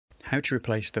How to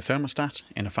replace the thermostat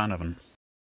in a fan oven.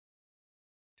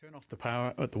 Turn off the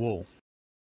power at the wall.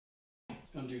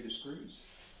 Undo the screws.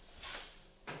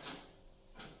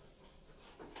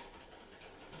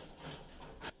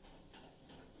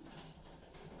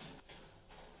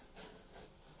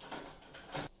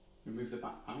 Remove the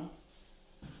back panel.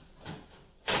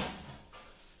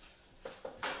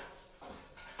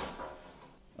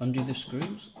 Undo the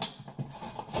screws.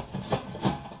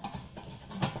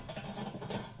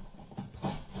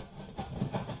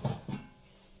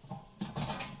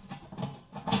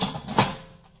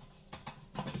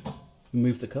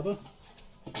 Remove the cover.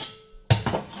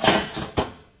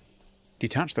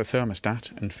 Detach the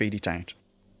thermostat and feed it out.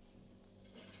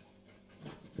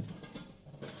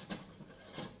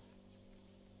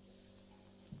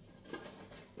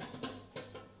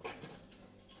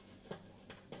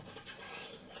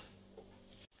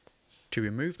 To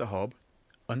remove the hob,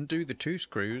 undo the 2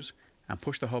 screws and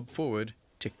push the hob forward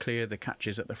to clear the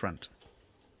catches at the front.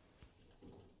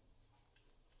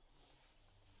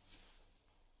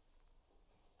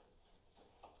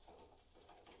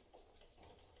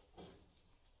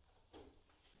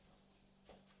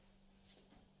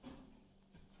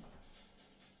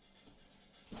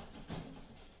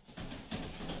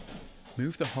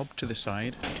 Move the hob to the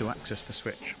side to access the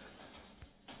switch.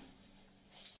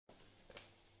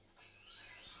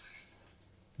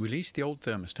 Release the old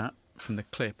thermostat from the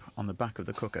clip on the back of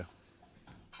the cooker.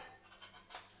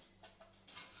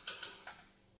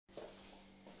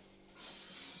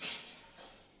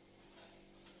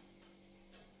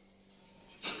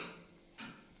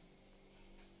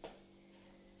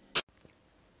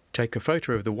 Take a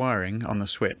photo of the wiring on the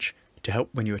switch to help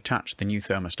when you attach the new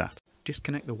thermostat.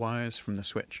 Disconnect the wires from the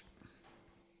switch.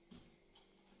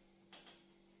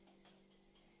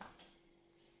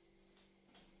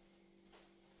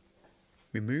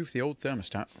 Remove the old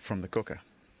thermostat from the cooker.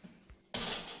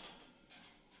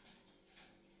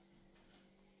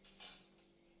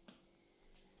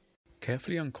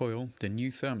 Carefully uncoil the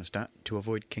new thermostat to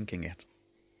avoid kinking it.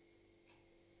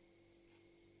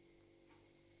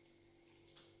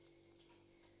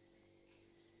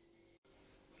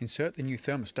 Insert the new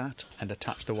thermostat and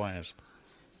attach the wires.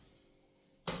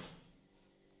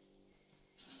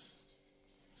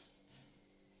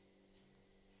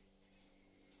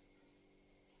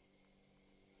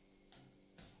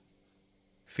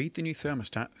 Feed the new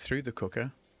thermostat through the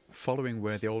cooker, following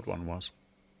where the old one was.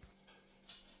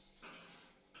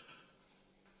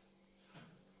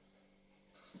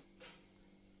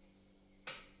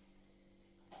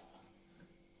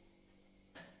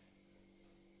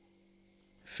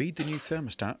 Feed the new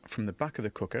thermostat from the back of the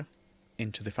cooker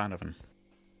into the fan oven.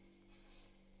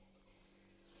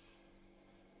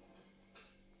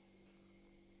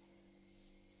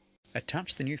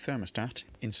 Attach the new thermostat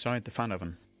inside the fan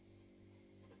oven.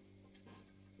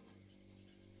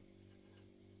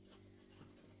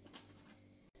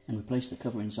 And replace the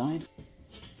cover inside.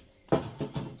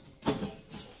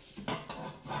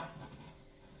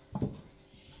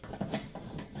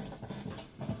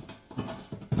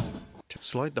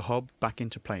 Slide the hob back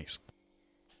into place.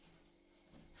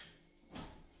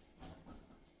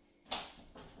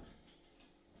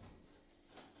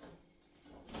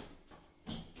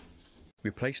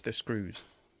 Replace the screws.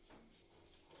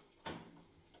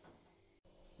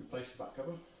 Replace the back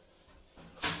cover.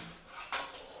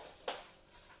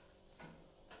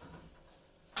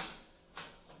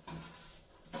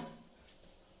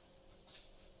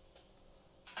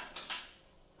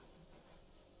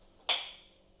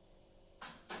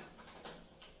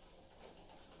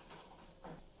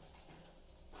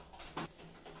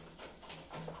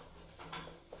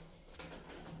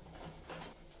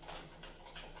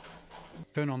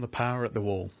 Turn on the power at the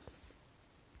wall.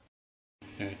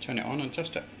 Turn it on and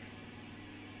test it.